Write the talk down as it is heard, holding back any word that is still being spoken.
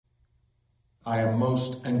I am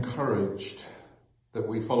most encouraged that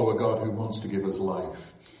we follow a God who wants to give us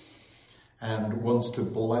life and wants to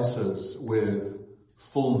bless us with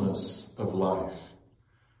fullness of life.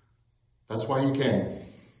 That's why he came,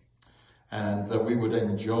 and that we would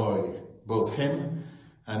enjoy both him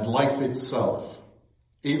and life itself,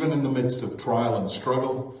 even in the midst of trial and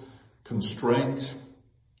struggle, constraint.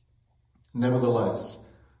 Nevertheless,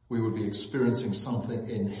 we would be experiencing something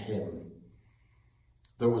in him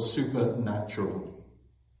that was supernatural.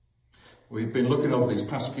 We've been looking over these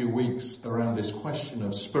past few weeks around this question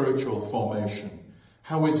of spiritual formation.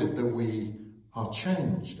 How is it that we are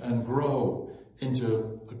changed and grow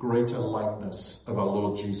into a greater likeness of our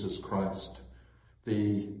Lord Jesus Christ,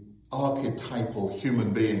 the archetypal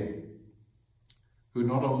human being who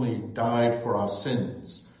not only died for our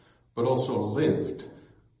sins, but also lived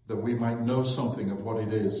that we might know something of what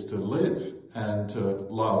it is to live and to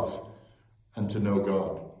love and to know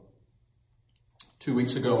God. 2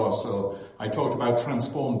 weeks ago or so, I talked about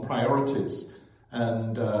transformed priorities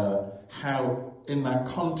and how in that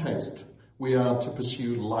context we are to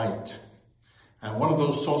pursue light. And one of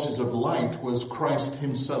those sources of light was Christ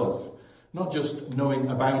himself. Not just knowing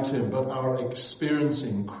about him, but our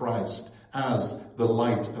experiencing Christ as the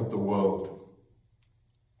light of the world.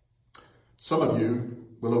 Some of you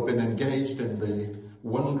will have been engaged in the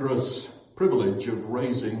wondrous privilege of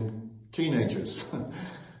raising teenagers,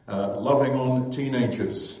 loving on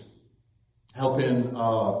teenagers, helping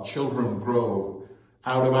our children grow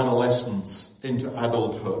out of adolescence into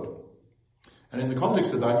adulthood. And in the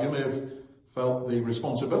context of that, you may have felt the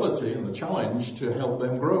responsibility and the challenge to help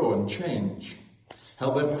them grow and change,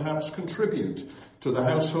 help them perhaps contribute to the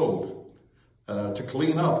household, to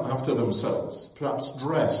clean up after themselves, perhaps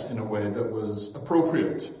dress in a way that was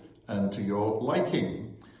appropriate and to your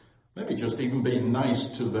liking, maybe just even being nice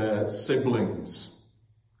to their siblings.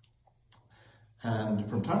 And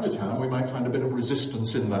from time to time, we might find a bit of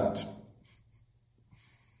resistance in that.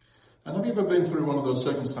 And have you ever been through one of those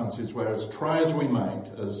circumstances where, as try as we might,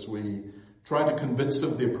 as we try to convince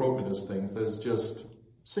of the appropriateness of things, there's just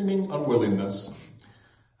seeming unwillingness.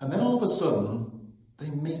 And then all of a sudden, they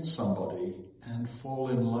meet somebody and fall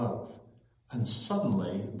in love. And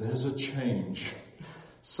suddenly, there's a change.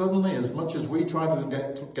 Suddenly, as much as we try to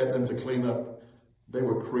get them to clean up, they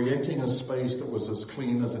were creating a space that was as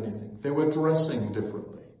clean as anything. They were dressing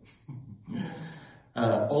differently.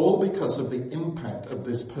 All because of the impact of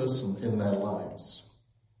this person in their lives.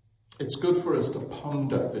 It's good for us to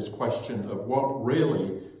ponder this question of what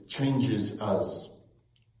really changes us.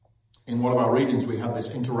 In one of our readings, we had this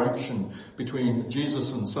interaction between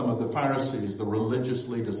Jesus and some of the Pharisees, the religious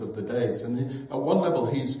leaders of the days. And at one level,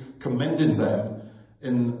 he's commending them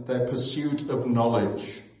in their pursuit of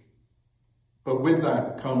knowledge. But with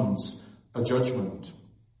that comes a judgment.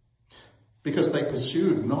 Because they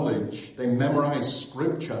pursued knowledge, they memorized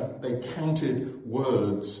scripture, they counted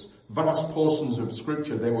words, vast portions of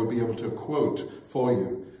scripture they would be able to quote for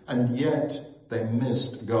you, and yet they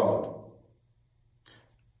missed God.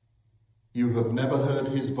 You have never heard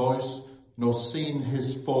his voice, nor seen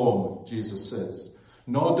his form, Jesus says,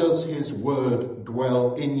 nor does his word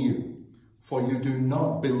dwell in you, for you do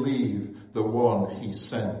not believe the one he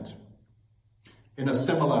sent. In a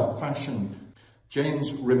similar fashion,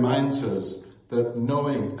 James reminds us that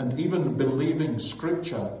knowing and even believing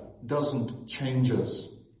scripture doesn't change us.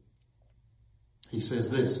 He says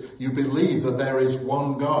this, you believe that there is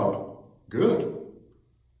one God. Good.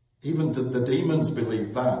 Even the demons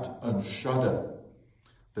believe that and shudder.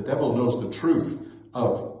 The devil knows the truth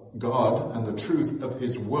of God and the truth of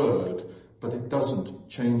his word, but it doesn't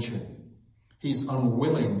change him. He's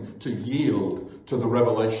unwilling to yield to the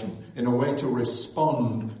revelation in a way to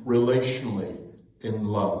respond relationally in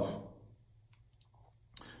love.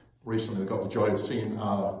 Recently we got the joy of seeing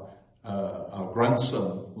our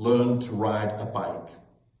grandson learn to ride a bike.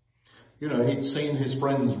 You know, he'd seen his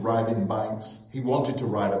friends riding bikes. He wanted to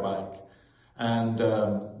ride a bike and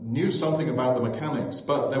knew something about the mechanics,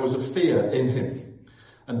 but there was a fear in him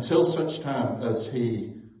until such time as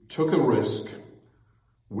he took a risk,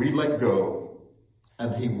 we let go,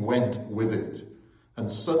 and he went with it.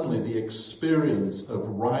 And suddenly the experience of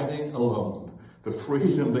riding alone, the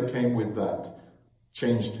freedom that came with that,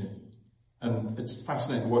 changed him. And it's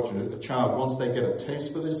fascinating watching a child, once they get a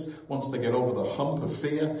taste for this, once they get over the hump of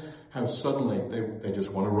fear, how suddenly they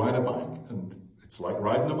just want to ride a bike. And it's like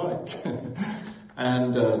riding a bike.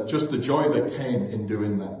 And just the joy that came in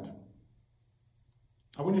doing that.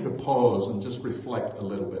 I want you to pause and just reflect a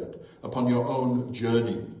little bit upon your own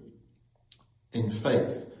journey in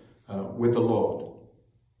faith with the Lord.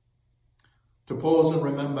 To pause and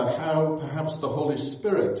remember how perhaps the Holy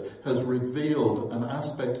Spirit has revealed an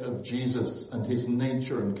aspect of Jesus and his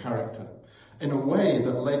nature and character in a way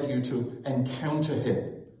that led you to encounter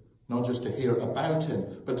him, not just to hear about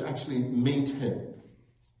him, but to actually meet him,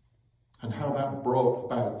 and how that brought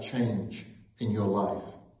about change in your life.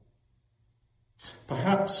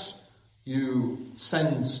 Perhaps you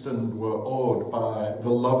sensed and were awed by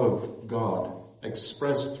the love of God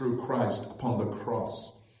expressed through Christ upon the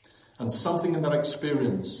cross. And something in that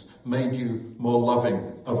experience made you more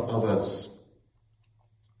loving of others.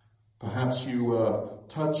 Perhaps you were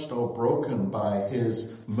touched or broken by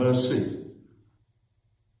his mercy,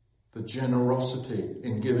 the generosity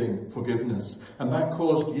in giving forgiveness. And that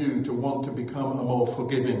caused you to want to become a more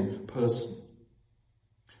forgiving person.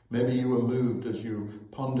 Maybe you were moved as you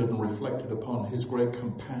pondered and reflected upon his great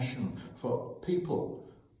compassion for people,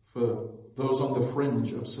 for those on the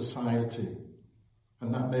fringe of society.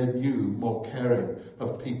 And that made you more caring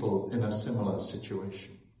of people in a similar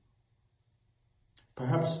situation.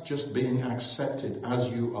 Perhaps just being accepted as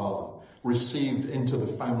you are, received into the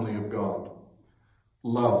family of God,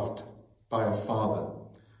 loved by a father.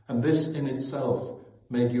 And this in itself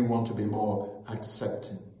made you want to be more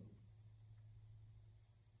accepting.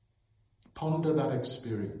 Ponder that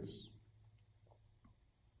experience.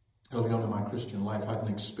 Early on in my Christian life, I had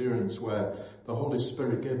an experience where the Holy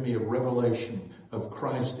Spirit gave me a revelation of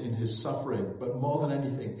Christ in his suffering, but more than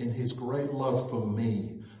anything, in his great love for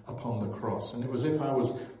me upon the cross. And it was as if I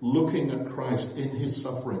was looking at Christ in his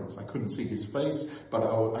sufferings. I couldn't see his face, but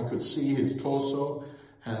I could see his torso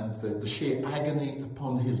and the sheer agony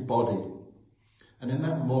upon his body. And in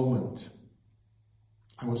that moment,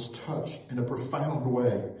 I was touched in a profound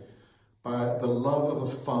way by the love of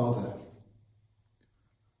a father.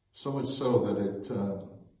 So much so that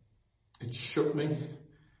it shook me,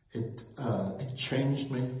 it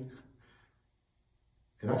changed me.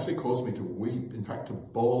 It actually caused me to weep, in fact to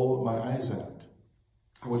bawl my eyes out.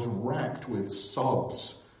 I was racked with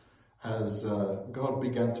sobs as God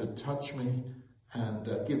began to touch me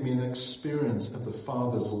and give me an experience of the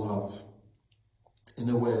Father's love in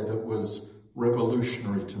a way that was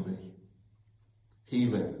revolutionary to me,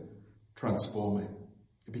 healing, transforming.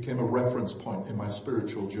 It became a reference point in my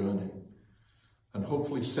spiritual journey and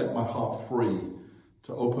hopefully set my heart free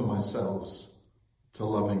to open myself to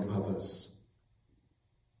loving others.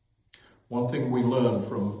 One thing we learn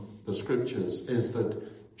from the scriptures is that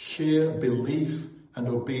sheer belief and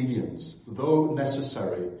obedience, though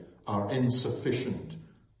necessary, are insufficient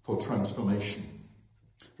for transformation.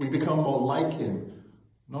 We become more like him,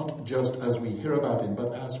 not just as we hear about him,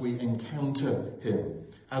 but as we encounter him,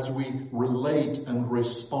 as we relate and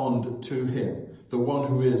respond to him, the one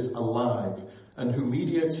who is alive and who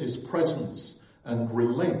mediates his presence and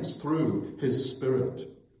relates through his Spirit.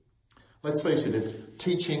 Let's face it, if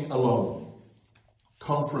teaching alone,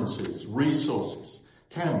 conferences, resources,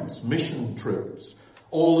 camps, mission trips,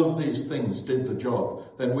 all of these things did the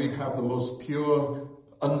job, then we'd have the most pure,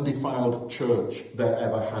 undefiled church there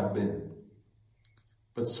ever had been.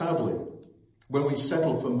 But sadly, when we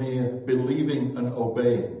settle for mere believing and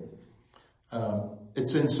obeying,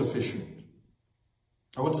 it's insufficient.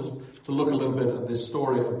 I want to look a little bit at this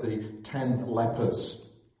story of the 10 lepers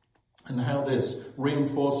and how this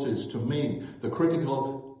reinforces to me the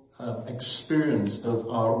critical experience of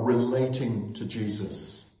our relating to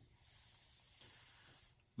Jesus.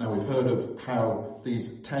 Now we've heard of how these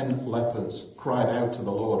 10 lepers cried out to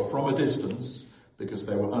the Lord from a distance because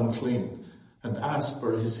they were unclean and asked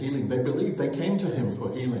for his healing. They believed, they came to him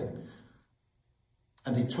for healing.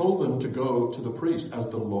 And he told them to go to the priest as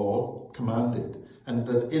the law commanded, and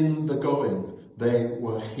that in the going they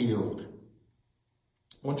were healed.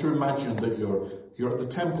 I want you to imagine that you're at the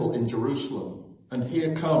temple in Jerusalem, and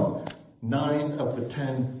here come 9 of the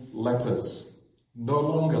 10 lepers, no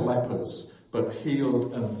longer lepers, but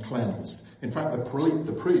healed and cleansed. In fact,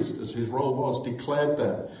 the priest, as his role was, declared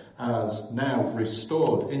them as now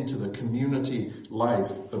restored into the community life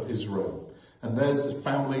of Israel. And there's the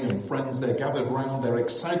family and friends, they're gathered around, they're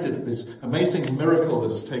excited at this amazing miracle that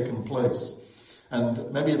has taken place.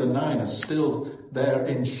 And maybe the 9 are still there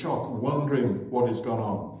in shock, wondering what has gone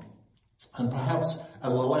on. And perhaps a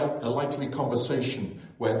likely conversation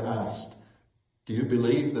when asked, do you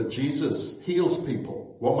believe that Jesus heals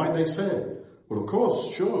people? What might they say? Well, of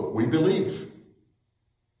course, sure, we believe.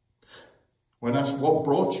 When asked what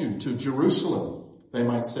brought you to Jerusalem, they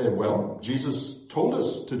might say, well, Jesus told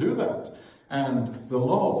us to do that. And the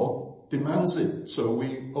law demands it, so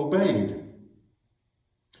we obeyed.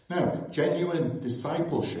 Now, genuine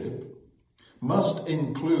discipleship must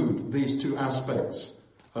include these 2 aspects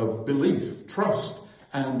of belief, trust,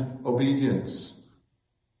 and obedience.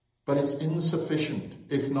 But it's insufficient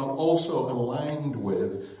if not also aligned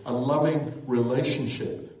with a loving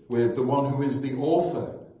relationship with the one who is the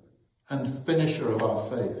author and finisher of our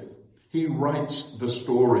faith. He writes the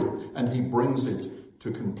story and he brings it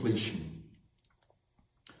to completion.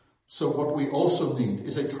 So what we also need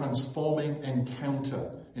is a transforming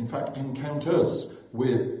encounter, in fact, encounters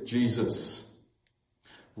with Jesus.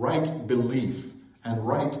 Right belief and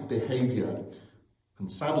right behavior.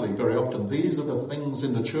 And sadly, very often, these are the things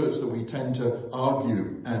in the church that we tend to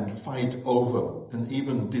argue and fight over and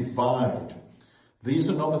even divide. These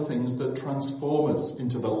are not the things that transform us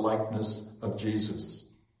into the likeness of Jesus.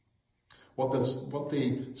 What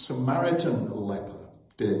the Samaritan leper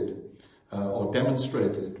did or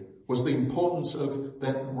demonstrated was the importance of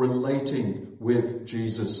then relating with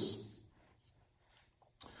Jesus,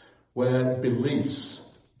 where beliefs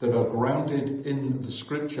that are grounded in the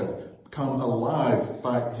scripture come alive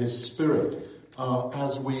by his Spirit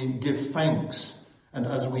as we give thanks and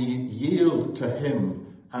as we yield to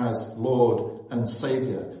him as Lord and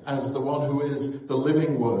Saviour, as the one who is the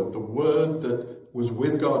living Word, the Word that was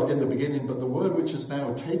with God in the beginning, but the Word which has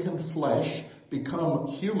now taken flesh, become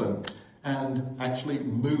human, and actually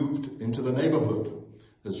moved into the neighbourhood,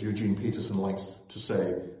 as Eugene Peterson likes to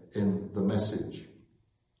say in The Message.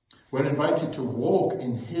 We're invited to walk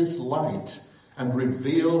in his light and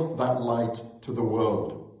reveal that light to the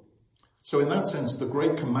world. So in that sense, the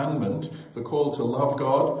great commandment, the call to love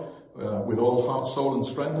God with all heart, soul and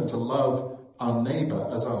strength, and to love our neighbour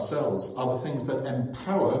as ourselves, are the things that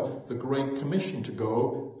empower the Great Commission to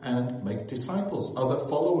go and make disciples, other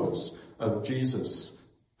followers of Jesus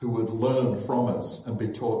who would learn from us and be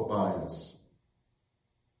taught by us.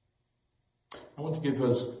 I want to give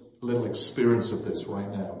us a little experience of this right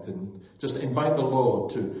now and just invite the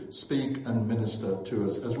Lord to speak and minister to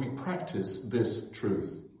us as we practice this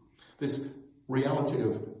truth, this reality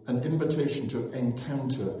of an invitation to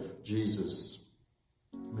encounter Jesus.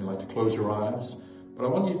 You may like to close your eyes, but I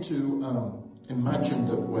want you to imagine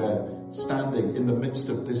that we're standing in the midst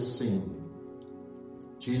of this scene.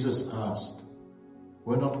 Jesus asked,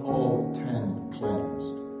 "Were not all 10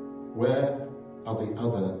 cleansed? Where are the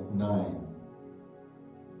other 9?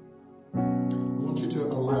 I want you to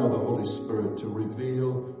allow the Holy Spirit to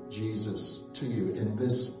reveal Jesus to you in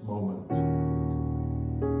this moment,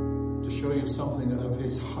 to show you something of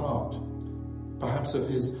his heart, perhaps of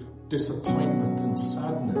his disappointment and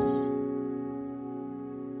sadness.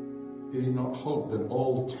 Did he not hope that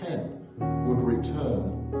all 10 would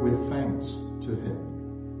return with thanks to him?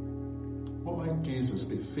 What might Jesus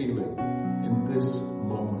be feeling in this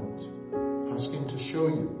moment? Ask him to show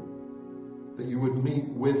you, that you would meet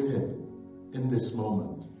with him in this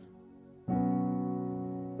moment.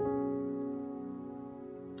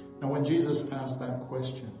 Now, when Jesus asked that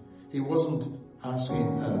question, he wasn't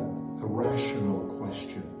asking a rational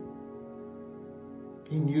question.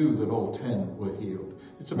 He knew that all 10 were healed.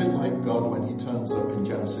 It's a bit like God when he turns up in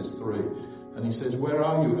Genesis 3 and he says, "Where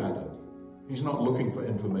are you, Adam?" He's not looking for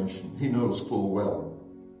information. He knows full well.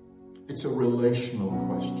 It's a relational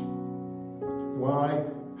question. Why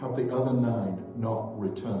have the other 9 not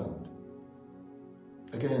returned?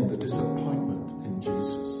 Again, the disappointment in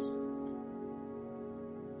Jesus.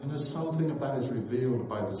 And as something of that is revealed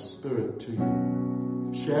by the Spirit to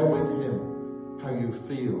you, share with him how you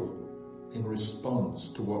feel in response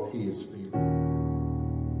to what he is feeling.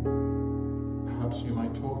 Perhaps you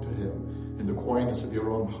might talk to him in the quietness of your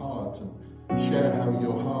own heart and share how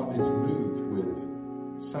your heart is moved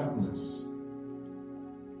with sadness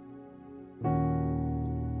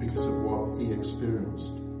because of what he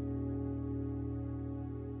experienced.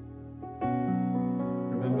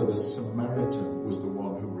 Remember, the Samaritan was the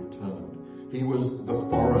one who returned. He was the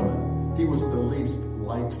foreigner. He was the least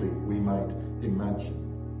likely, we might imagine.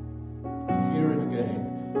 And here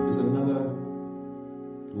again is another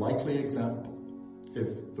likely example.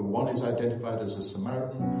 If the one is identified as a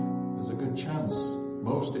Samaritan, there's a good chance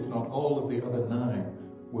most, if not all, of the other 9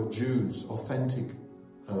 were Jews, authentic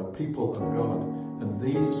people of God. And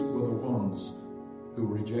these were the ones who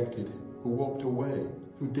rejected him, who walked away,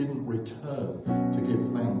 who didn't return to give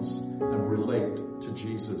thanks and relate to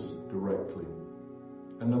Jesus directly.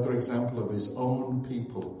 Another example of his own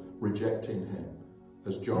people rejecting him.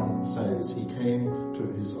 As John says, he came to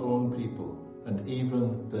his own people, and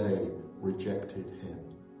even they rejected him.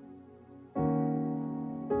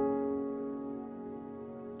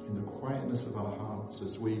 In the quietness of our hearts,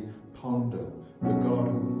 as we ponder the God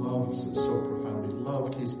who loves us so profoundly,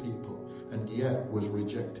 loved his people, and yet was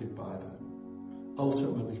rejected by them,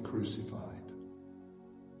 ultimately crucified,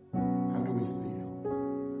 how do we feel?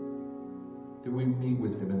 Do we meet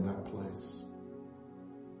with him in that place?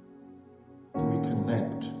 Do we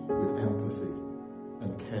connect with empathy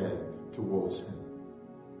and care towards him?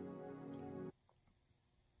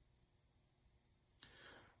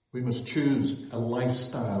 We must choose a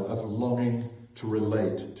lifestyle of longing to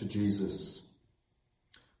relate to Jesus.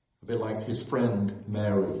 A bit like his friend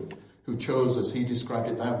Mary, who chose, as he described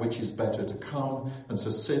it, that which is better, to come and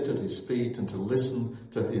to sit at his feet and to listen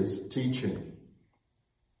to his teaching.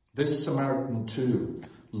 This Samaritan too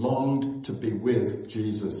longed to be with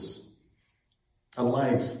Jesus. A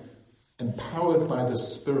life empowered by the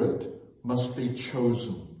Spirit must be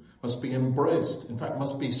chosen, must be embraced, in fact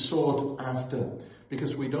must be sought after,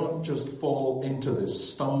 because we don't just fall into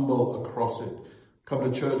this, stumble across it, come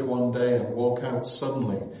to church one day and walk out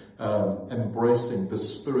suddenly embracing the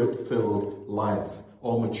Spirit-filled life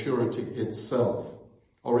or maturity itself,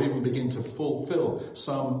 or even begin to fulfill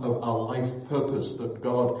some of our life purpose that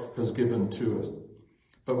God has given to us.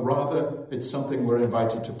 But rather, it's something we're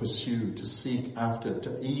invited to pursue, to seek after,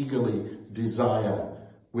 to eagerly desire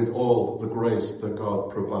with all the grace that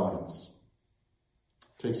God provides.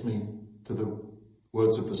 Takes me to the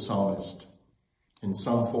words of the psalmist. In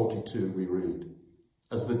Psalm 42 we read,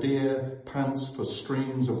 "As the deer pants for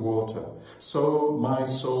streams of water, so my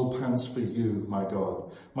soul pants for you, my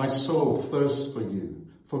God. My soul thirsts for you,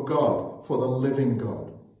 for God, for the living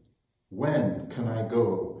God. When can I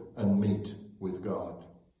go and meet with God?"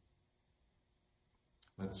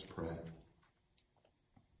 Let's pray.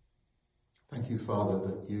 Thank you, Father,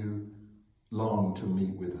 that you long to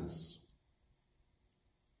meet with us.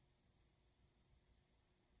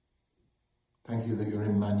 Thank you that you're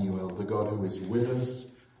Emmanuel, the God who is with us,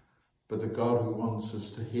 but the God who wants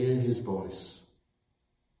us to hear his voice,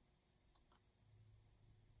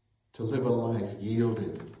 to live a life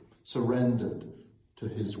yielded, surrendered to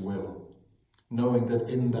his will, knowing that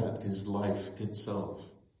in that is life itself.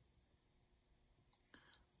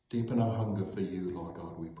 Deepen our hunger for you, Lord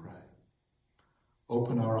God, we pray.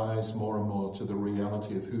 Open our eyes more and more to the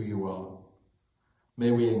reality of who you are.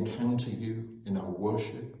 May we encounter you in our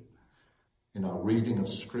worship, in our reading of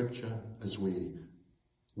Scripture, as we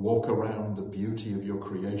walk around the beauty of your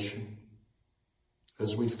creation,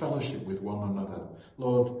 as we fellowship with one another.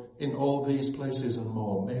 Lord, in all these places and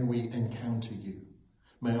more, may we encounter you.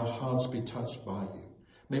 May our hearts be touched by you.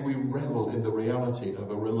 May we revel in the reality of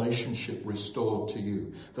a relationship restored to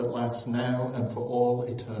you that lasts now and for all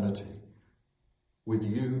eternity, with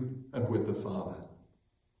you and with the Father.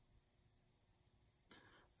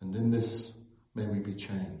 And in this, may we be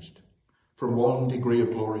changed from one degree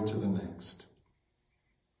of glory to the next.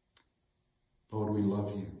 Lord, we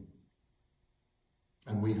love you.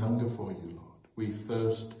 And we hunger for you, Lord. We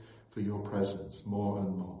thirst for your presence more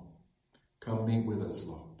and more. Come meet with us,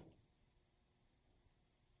 Lord.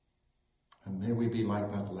 And may we be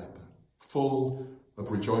like that leper, full of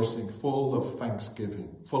rejoicing, full of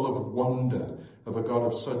thanksgiving, full of wonder of a God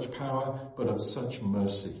of such power, but of such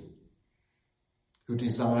mercy, who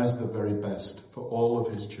desires the very best for all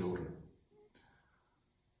of his children.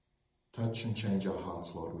 Touch and change our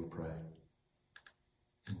hearts, Lord, we pray.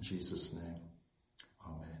 In Jesus' name.